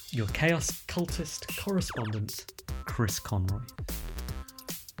 Your Chaos Cultist correspondent, Chris Conroy."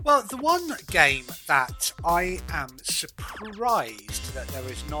 Well, the one game that I am surprised that there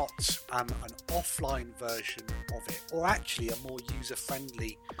is not an offline version of it, or actually a more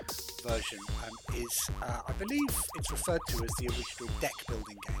user-friendly version, is, I believe it's referred to as the original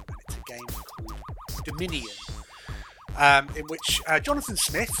deck-building game, and it's a game called Dominion, in which Jonathan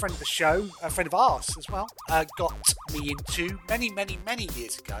Smith, friend of the show, a friend of ours as well, got me into many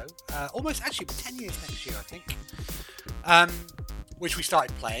years ago, almost actually 10 years next year, I think. Which we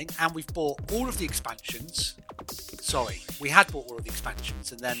started playing, and we've bought all of the expansions. Sorry, we had bought all of the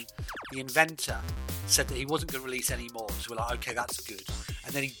expansions, and then the inventor said that he wasn't going to release any more. So we're like, okay, that's good.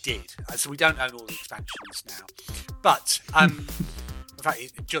 And then he did. So we don't own all the expansions now. But in fact,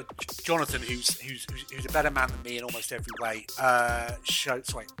 Jonathan, who's a better man than me in almost every way,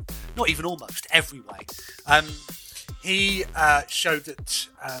 not even almost every way. He showed that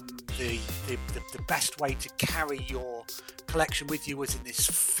the best way to carry your collection with you was in this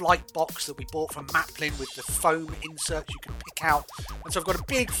flight box that we bought from Maplin with the foam inserts you can pick out. And so I've got a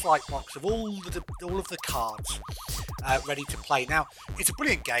big flight box of all of the cards ready to play. Now, it's a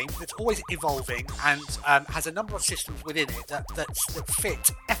brilliant game that's always evolving and has a number of systems within it that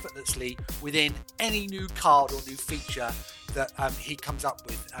fit effortlessly within any new card or new feature that he comes up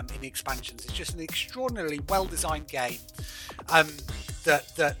with in the expansions. It's just an extraordinarily well-designed game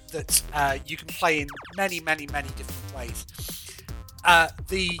that you can play in many different ways.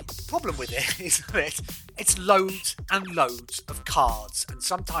 The problem with it is that it's loads and loads of cards, and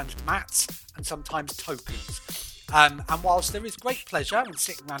sometimes mats and sometimes tokens. And whilst there is great pleasure in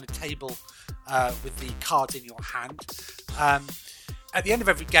sitting around a table with the cards in your hand, at the end of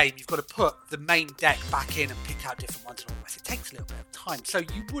every game, you've got to put the main deck back in and pick out different ones and all that. It takes a little bit of time. So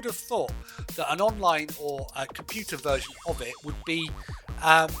you would have thought that an online or a computer version of it would be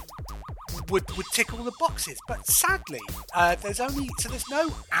would tick all the boxes. But sadly, there's no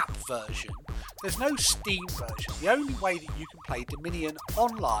app version. There's no Steam version. The only way that you can play Dominion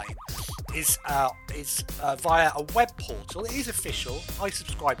online is via a web portal. It is official. I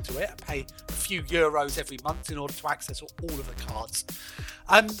subscribe to it. I pay a few euros every month in order to access all of the cards.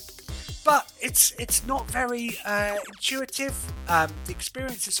 But it's not very intuitive. The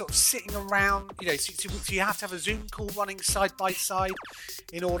experience is sort of sitting around, so you have to have a Zoom call running side by side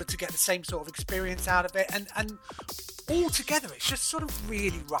in order to get the same sort of experience out of it. And altogether, it's just sort of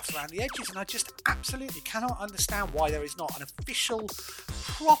really rough around the edges. And I just absolutely cannot understand why there is not an official,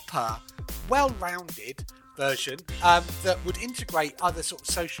 proper, well-rounded version that would integrate other sort of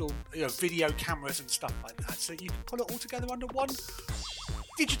social, video cameras and stuff like that, so you can pull it all together under one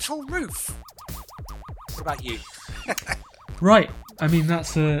digital roof. What about you? Right. I mean,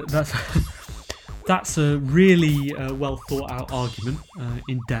 that's a really well thought out argument,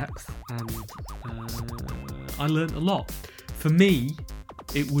 in depth, and I learned a lot. For me,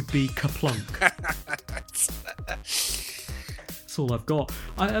 it would be Kaplunk. That's all I've got.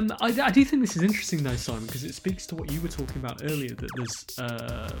 I do think this is interesting though, Simon, because it speaks to what you were talking about earlier, that there's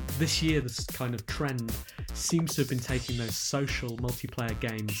this year this kind of trend seems to have been taking those social multiplayer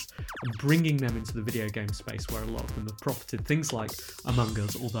games and bringing them into the video game space, where a lot of them have profited. Things like Among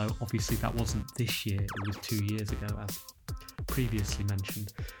Us, although obviously that wasn't this year, it was 2 years ago, as previously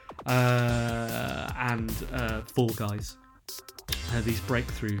mentioned, and Fall Guys, these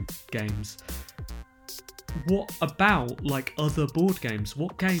breakthrough games. What about other board games?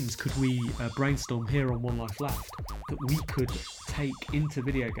 What games could we brainstorm here on One Life Left that we could take into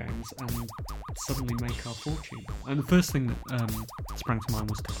video games and suddenly make our fortune? And the first thing that sprang to mind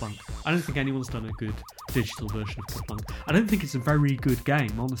was Kaplunk. I don't think anyone's done a good digital version of Kaplunk. I don't think it's a very good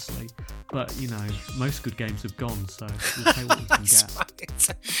game, honestly, but most good games have gone, so we'll take what we can get.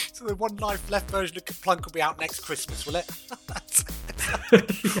 Right. So the One Life Left version of Kaplunk will be out next Christmas, will it?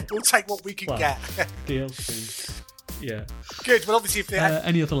 We'll take what we can get. DLC. Yeah. Good. Well, obviously, if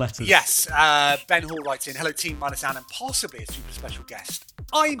any other letters? Yes. Ben Hall writes in, hello team minus Anne and possibly a super special guest.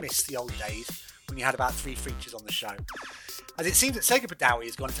 I miss the old days when you had about 3 features on the show. As it seems that Sega Badawi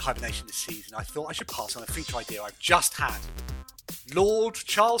has gone into hibernation this season, I thought I should pass on a feature idea I've just had. Lord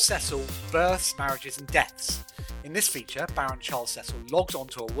Charles Cecil, Births, Marriages and Deaths. In this feature, Baron Charles Cecil logs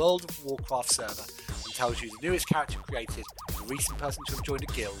onto a World of Warcraft server and tells you the newest character created, the recent person to have joined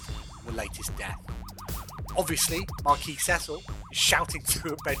a guild, and the latest death. Obviously, Marquis Cecil is shouting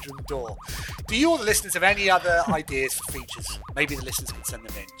through a bedroom door. Do you or the listeners have any other ideas for features? Maybe the listeners can send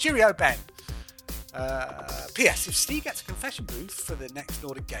them in. Cheerio, Ben. P.S. If Steve gets a confession booth for the next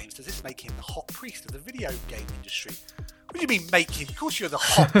Nordic Games, does this make him the hot priest of the video game industry? What do you mean make him? Of course you're the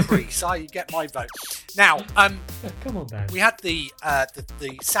hot priest. You get my vote. Now, come on, Ben. We had the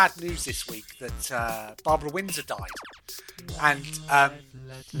sad news this week that Barbara Windsor died. And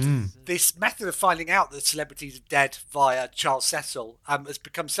this method of finding out that celebrities are dead via Charles Cecil has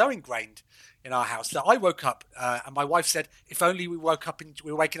become so ingrained in our house that I woke up and my wife said, if only we were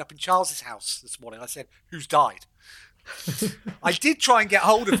waking up in Charles's house this morning. I said, who's died? I did try and get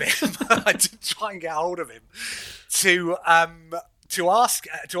hold of him. To ask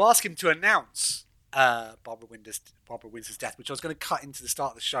him to announce Barbara Windsor's death, which I was going to cut into the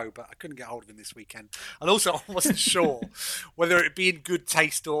start of the show, but I couldn't get hold of him this weekend. And also, I wasn't sure whether it would be in good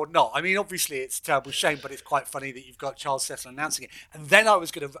taste or not. I mean, obviously, it's a terrible shame, but it's quite funny that you've got Charles Cecil announcing it. And then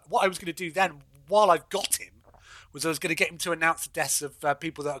what I was going to do then, while I've got him, was I was going to get him to announce the deaths of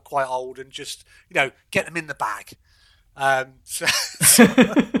people that are quite old and just, get them in the bag. But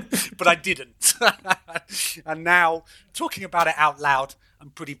I didn't. And now, talking about it out loud,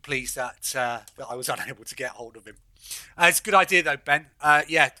 I'm pretty pleased that I was unable to get hold of him. It's a good idea, though, Ben. I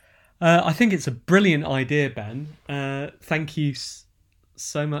think it's a brilliant idea, Ben. Thank you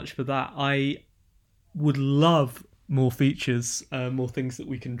so much for that. I would love more features, more things that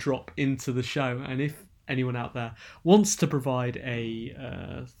we can drop into the show. And if anyone out there wants to provide a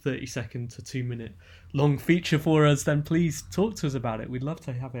 30-second to 2-minute long feature for us, then please talk to us about it. We'd love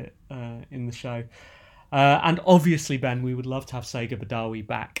to have it in the show. And obviously, Ben, we would love to have Sega Badawi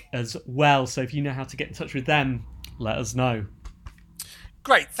back as well. So if you know how to get in touch with them, let us know.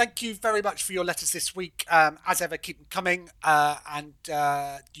 Great. Thank you very much for your letters this week. As ever, keep them coming. And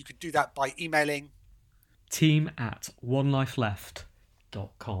you could do that by emailing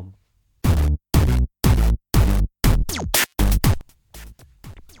team@onelifeleft.com.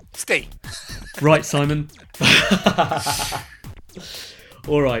 Steve. Right, Simon.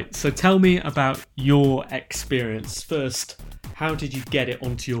 All right, so tell me about your experience. First, how did you get it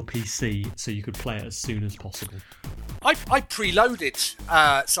onto your PC so you could play it as soon as possible? I preloaded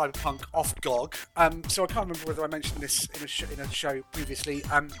Cyberpunk off GOG, so I can't remember whether I mentioned this in a show previously.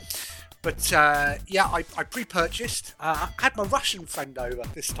 But I pre-purchased. I had my Russian friend over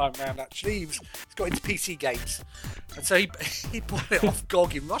this time round. Actually, he's got into PC games, and so he bought it off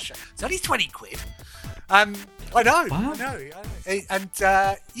GOG in Russia. It's only 20 quid. I know, wow. I know, and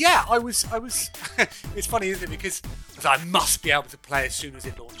I was. It's funny, isn't it? Because I must be able to play as soon as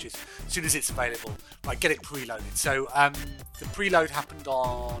it launches, as soon as it's available. Like, get it preloaded. So the preload happened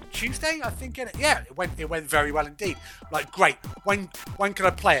on Tuesday, I think. It went very well indeed. Like, great. When can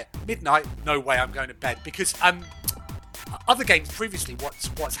I play it? Midnight? No way. I'm going to bed because other games previously.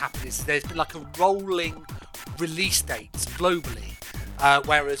 What's happened is there's been like a rolling release dates globally.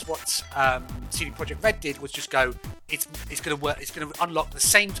 Whereas what CD Projekt Red did was just go, it's going to work. It's going to unlock the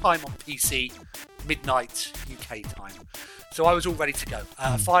same time on PC, midnight UK time. So I was all ready to go.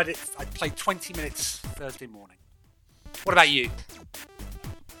 Fired it. I played 20 minutes Thursday morning. What about you?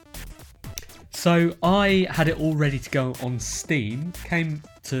 So I had it all ready to go on Steam. Came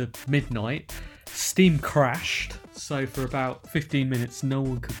to midnight. Steam crashed. So for about 15 minutes, no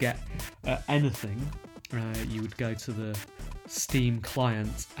one could get anything. You would go to the Steam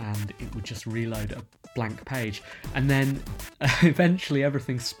client and it would just reload a blank page, and then eventually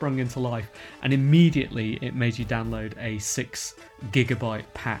everything sprung into life, and immediately it made you download a 6 GB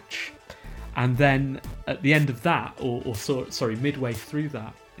patch, and then at the end of that, midway through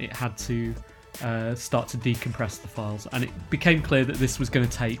that, it had to start to decompress the files, and it became clear that this was going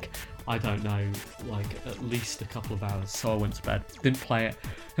to take, I don't know, like at least a couple of hours. So I went to bed, didn't play it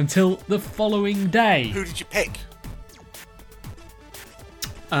until the following day. Who did you pick?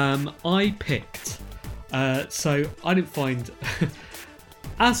 I picked. So I didn't find,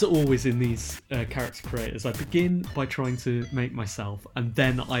 as always in these character creators, I begin by trying to make myself, and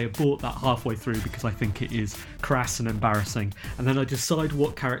then I abort that halfway through because I think it is crass and embarrassing, and then I decide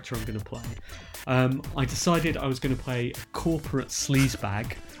what character I'm going to play. I decided I was going to play a corporate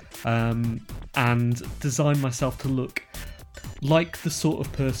sleazebag, and design myself to look like the sort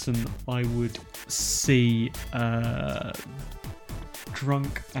of person I would see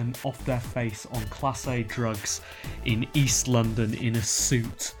drunk and off their face on Class A drugs in East London in a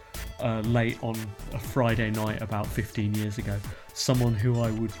suit late on a Friday night about 15 years ago. Someone who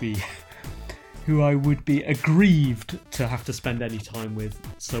I would be aggrieved to have to spend any time with,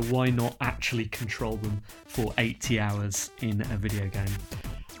 so why not actually control them for 80 hours in a video game?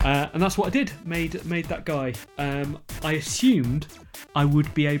 And that's what I did, made that guy. I assumed I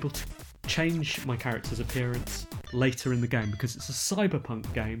would be able to change my character's appearance later in the game because it's a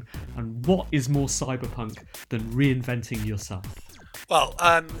cyberpunk game, and what is more cyberpunk than reinventing yourself? Well,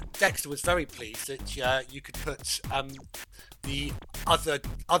 Dexter was very pleased that you could put the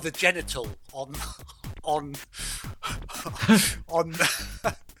other genital on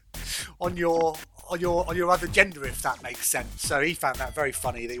your other gender, if that makes sense. So he found that very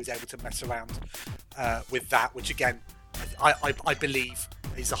funny that he was able to mess around with that, which again, I believe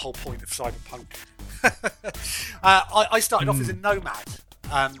is the whole point of cyberpunk. I started off as a nomad,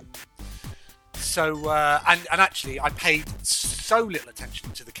 and actually I paid so little attention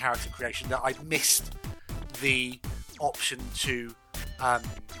to the character creation that I missed the option to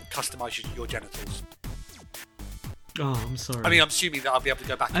customize your genitals. Oh, I'm sorry. I mean, I'm assuming that I'll be able to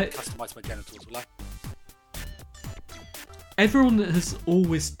go back and customize my genitals, will I? Everyone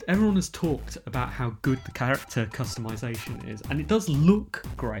has talked about how good the character customization is, and it does look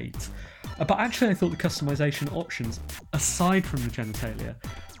great. But actually, I thought the customization options, aside from the genitalia,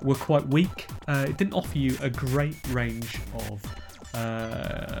 were quite weak. It didn't offer you a great range of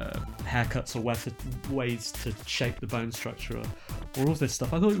haircuts or ways to shape the bone structure or all this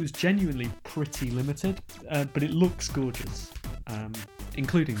stuff. I thought it was genuinely pretty limited, but it looks gorgeous,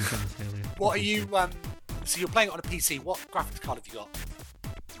 including the genitalia. What are you? So you're playing it on a PC. What graphics card have you got?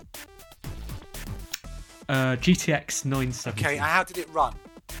 GTX 970. Okay, how did it run?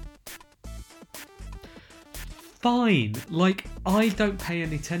 Fine. Like, I don't pay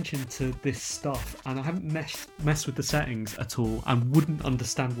any attention to this stuff, and I haven't messed with the settings at all, and wouldn't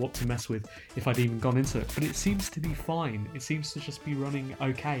understand what to mess with if I'd even gone into it. But it seems to be fine. It seems to just be running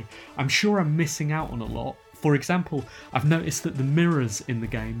okay. I'm sure I'm missing out on a lot. For example, I've noticed that the mirrors in the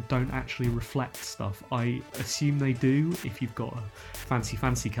game don't actually reflect stuff. I assume they do if you've got a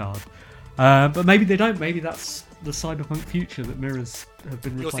fancy card. But maybe they don't. Maybe that's the cyberpunk future, that mirrors have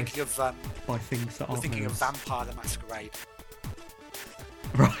been replaced by things that aren't mirrors. You're thinking of Vampire the Masquerade.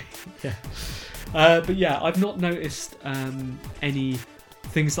 Right, yeah. But yeah, I've not noticed any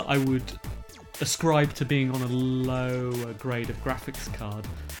things that I would ascribe to being on a lower grade of graphics card.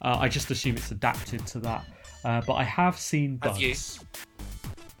 I just assume it's adapted to that. But I have seen bugs. Have you?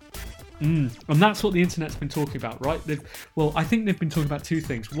 And that's what the internet's been talking about, right? I think they've been talking about two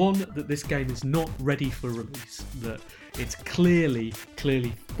things. One, that this game is not ready for release, that it's clearly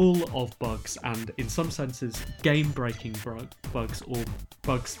full of bugs, and in some senses, game-breaking bugs, or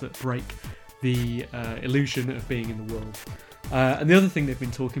bugs that break the illusion of being in the world. And the other thing they've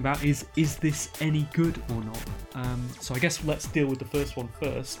been talking about is this any good or not? So I guess let's deal with the first one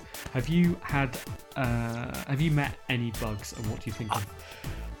first. Have you met any bugs, and what do you think of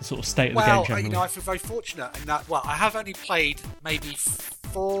the sort of state of the game generally? Well, I feel very fortunate in that. Well, I have only played maybe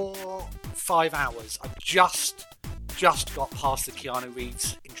 4-5 hours. I've just got past the Keanu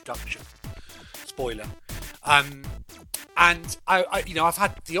Reeves introduction. Spoiler. And I've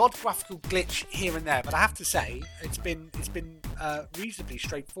had the odd graphical glitch here and there, but I have to say it's been reasonably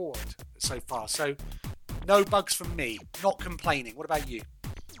straightforward so far. So no bugs from me. Not complaining. What about you?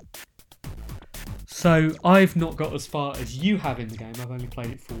 So I've not got as far as you have in the game. I've only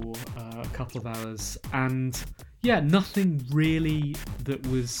played it for a couple of hours, and nothing really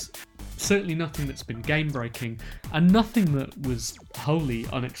certainly nothing that's been game breaking, and nothing that was wholly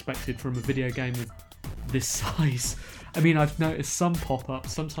unexpected from a video game of this size. I mean, I've noticed some pop up.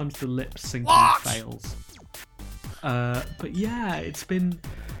 Sometimes the lip syncing fails. But yeah, it's been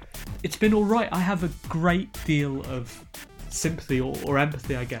all right. I have a great deal of sympathy or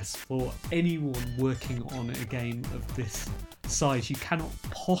empathy, I guess, for anyone working on a game of this size. You cannot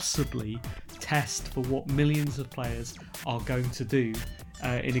possibly test for what millions of players are going to do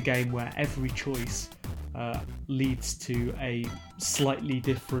in a game where every choice leads to a slightly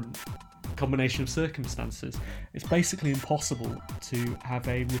different combination of circumstances. It's basically impossible to have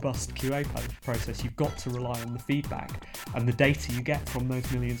a robust QA process. You've got to rely on the feedback and the data you get from those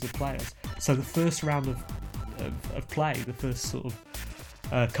millions of players. So the first round of play, the first sort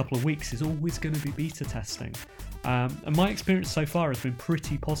of couple of weeks, is always going to be beta testing. And my experience so far has been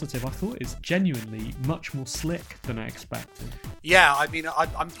pretty positive. I thought it's genuinely much more slick than I expected. Yeah, I mean,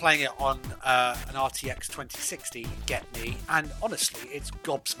 I'm playing it on an RTX 2060 Get Me, and honestly, it's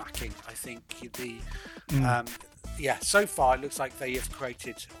gobsmacking. I think so far it looks like they have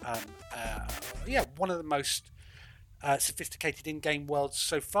created one of the most sophisticated in-game worlds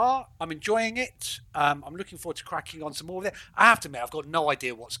so far. I'm enjoying it. I'm looking forward to cracking on some more of it. I have to admit, I've got no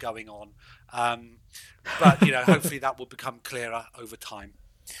idea what's going on, but hopefully that will become clearer over time.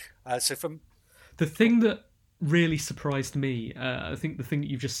 The thing that really surprised me, I think the thing that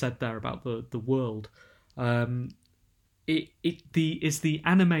you've just said there about the world, is the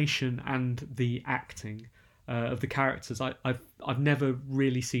animation and the acting of the characters. I've never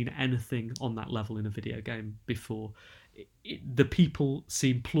really seen anything on that level in a video game before. The people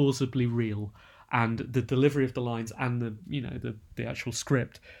seem plausibly real, and the delivery of the lines and the actual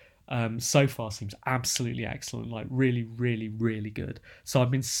script so far seems absolutely excellent. Like really, really, really good. So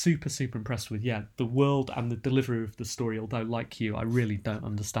I've been super, super impressed with the world and the delivery of the story. Although, like you, I really don't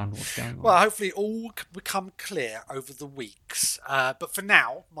understand what's going on. Well, hopefully it all become clear over the weeks. But for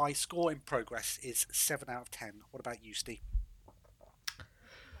now, my score in progress is 7 out of 10. What about you, Steve?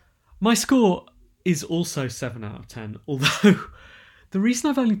 My score is also 7 out of 10. Although the reason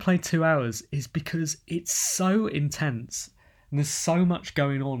I've only played 2 hours is because it's so intense. And there's so much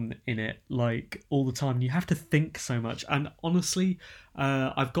going on in it, like, all the time. You have to think so much. And honestly,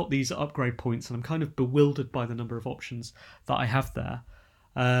 I've got these upgrade points, and I'm kind of bewildered by the number of options that I have there,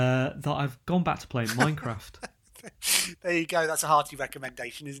 that I've gone back to playing Minecraft. There you go. That's a hearty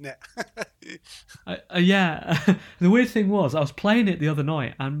recommendation, isn't it? Yeah. The weird thing was, I was playing it the other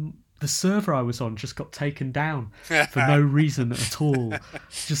night, and the server I was on just got taken down for no reason at all.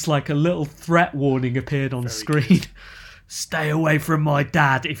 Just like a little threat warning appeared on the screen. Good. Stay away from my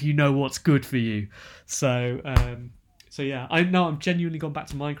dad if you know what's good for you. So yeah, I'm genuinely gone back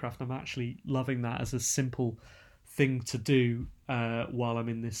to Minecraft. I'm actually loving that as a simple thing to do while I'm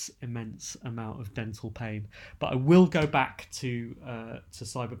in this immense amount of dental pain. But I will go back to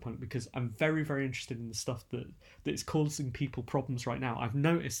Cyberpunk because I'm very, very interested in the stuff that is causing people problems right now. I've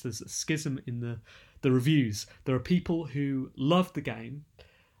noticed there's a schism in the reviews. There are people who love the game,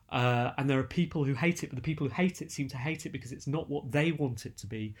 and there are people who hate it, but the people who hate it seem to hate it because it's not what they want it to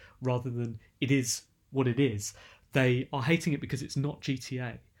be, rather than it is what it is. They are hating it because it's not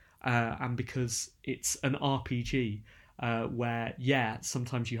GTA, and because it's an RPG, where,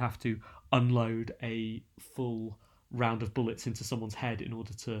 sometimes you have to unload a full round of bullets into someone's head in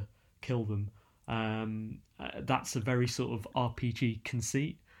order to kill them. That's a very sort of RPG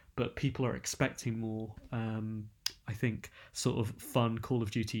conceit, but people are expecting more, I think, sort of fun Call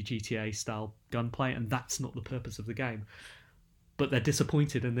of Duty GTA style gunplay, and that's not the purpose of the game. but they're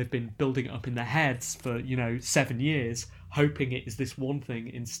disappointed and they've been building it up in their heads for 7 years, hoping it is this one thing.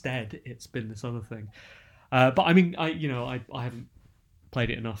 Instead, it's been this other thing. But I mean, I haven't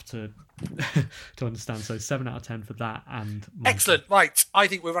played it enough to to understand. So 7 out of 10 for that. And excellent. Right, I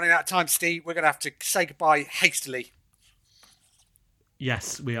think we're running out of time, Steve. We're going to have to say goodbye hastily.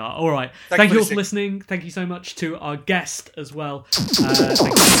 Yes, we are. All right. Thank you all for listening. Thank you so much to our guest as well. Thank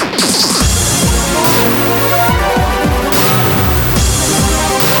you.